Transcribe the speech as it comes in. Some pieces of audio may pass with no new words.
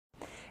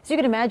So you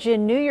can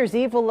imagine New Year's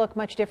Eve will look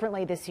much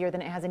differently this year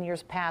than it has in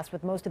years past,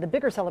 with most of the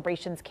bigger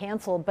celebrations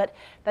canceled. But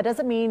that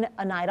doesn't mean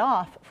a night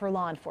off for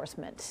law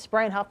enforcement.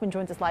 Brian Hoffman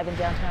joins us live in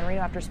downtown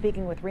Reno after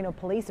speaking with Reno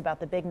police about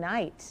the big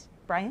night.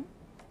 Brian?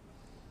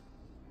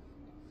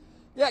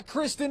 Yeah,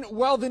 Kristen,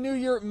 while the new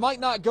year might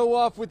not go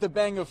off with the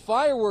bang of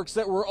fireworks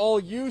that we're all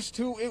used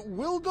to, it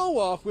will go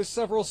off with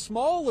several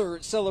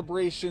smaller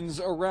celebrations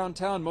around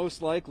town,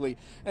 most likely.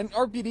 And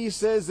RPD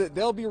says that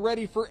they'll be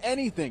ready for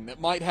anything that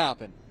might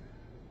happen.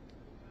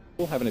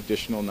 We'll have an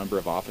additional number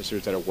of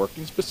officers that are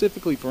working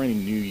specifically for any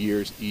New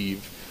Year's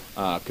Eve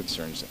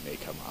concerns that may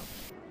come up.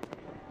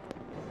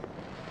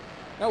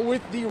 Now,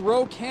 with the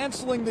row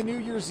canceling the New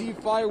Year's Eve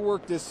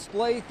firework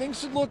display, things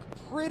should look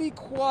pretty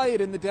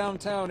quiet in the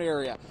downtown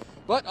area.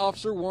 But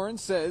Officer Warren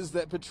says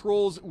that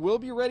patrols will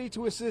be ready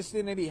to assist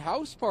in any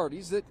house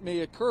parties that may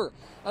occur.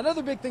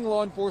 Another big thing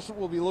law enforcement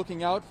will be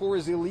looking out for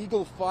is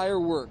illegal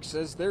fireworks,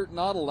 as they're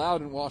not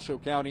allowed in Washoe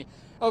County.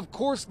 Of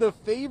course, the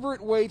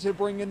favorite way to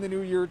bring in the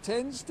new year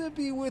tends to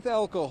be with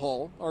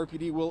alcohol.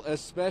 RPD will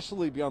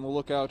especially be on the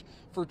lookout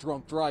for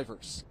drunk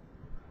drivers.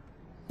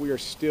 We are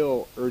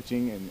still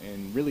urging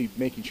and really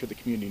making sure the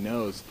community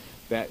knows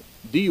that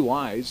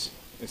DUIs,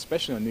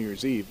 especially on New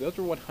Year's Eve, those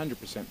are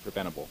 100%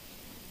 preventable.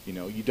 You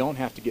know, you don't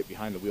have to get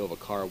behind the wheel of a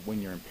car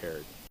when you're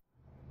impaired.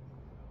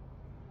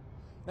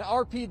 Now,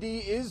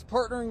 RPD is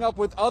partnering up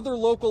with other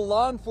local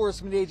law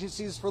enforcement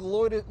agencies for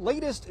the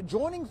latest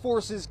Joining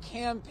Forces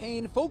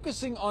campaign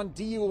focusing on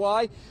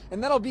DUI,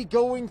 and that'll be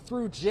going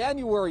through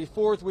January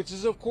 4th, which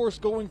is, of course,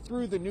 going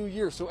through the new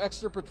year, so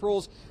extra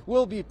patrols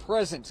will be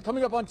present.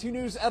 Coming up on 2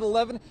 News at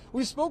 11,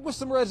 we spoke with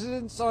some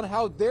residents on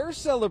how they're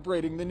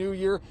celebrating the new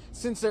year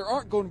since there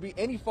aren't going to be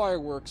any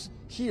fireworks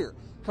here.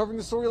 Covering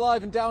the story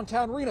live in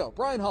downtown Reno,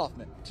 Brian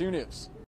Hoffman, 2 News.